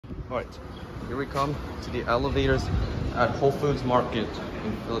All right, here we come to the elevators at Whole Foods Market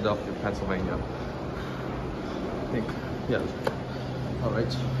in Philadelphia, Pennsylvania. I think, yeah. All right.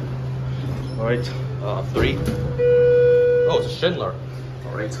 3. Oh, it's a Schindler.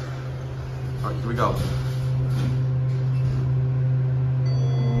 All right, here we go.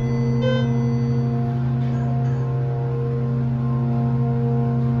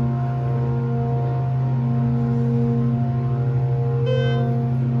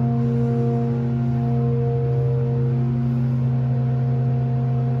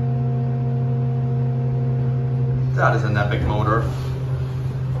 That is an epic motor.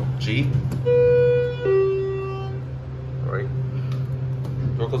 G. Alright.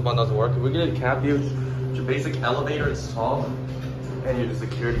 Door close button doesn't work. We're gonna cab view. Your basic elevator installed. And your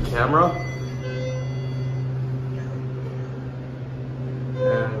security camera.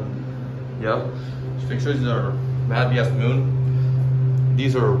 And yeah. Fixtures are Mad BS Moon.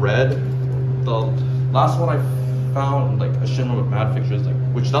 These are red. The last one I found, like a Schindler with Mad fixtures, like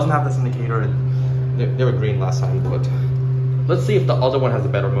which doesn't have this indicator. They were green last time, but let's see if the other one has a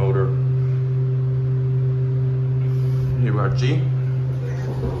better motor. Here we are, G.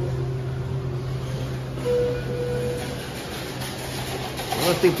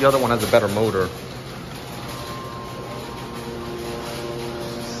 Let's see if the other one has a better motor.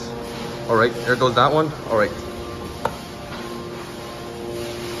 All right, there goes that one. All right.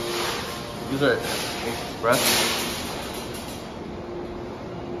 These are HXpress.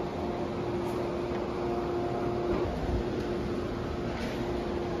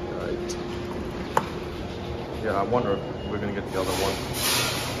 Yeah, I wonder if we're gonna get the other one.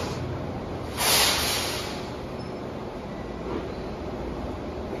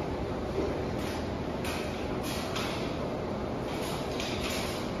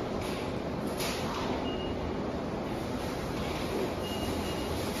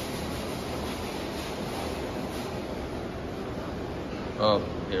 Oh,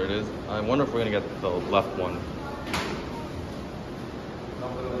 here it is. I wonder if we're gonna get the left one.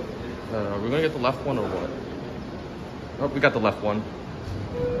 Are we gonna get the left one or what? Oh, we got the left one.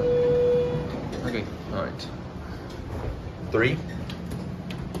 Okay, all right. 3.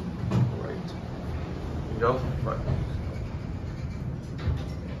 All right. Here we go. Right.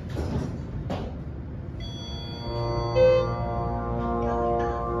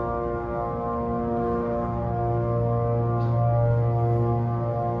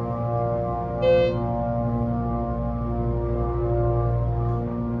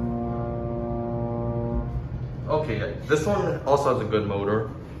 Okay, yeah. This one also has a good motor.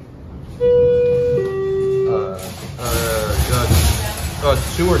 Good.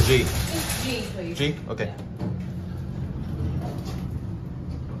 2 or G? G, please. G? Okay.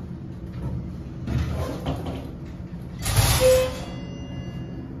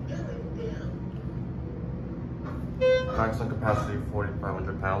 Yeah. Maximum capacity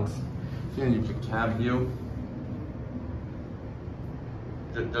 4,500 pounds. Then you can cab view.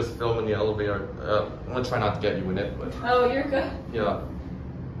 Just film in the elevator. I'm gonna try not to get you in it, but. Oh, you're good. Yeah.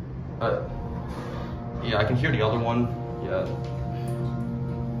 Yeah, I can hear the other one. Yeah.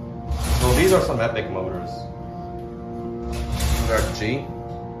 So these are some epic motors. These are G.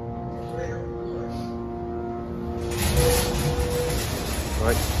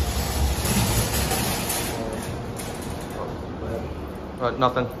 Right.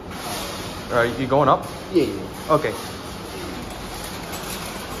 Nothing. Alright, you going up? Yeah. Okay.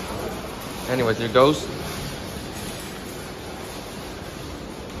 Anyways, here goes.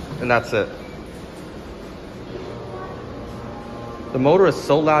 And that's it. The motor is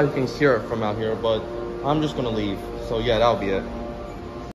so loud you can hear it from out here, but I'm just gonna leave. So yeah, that'll be it.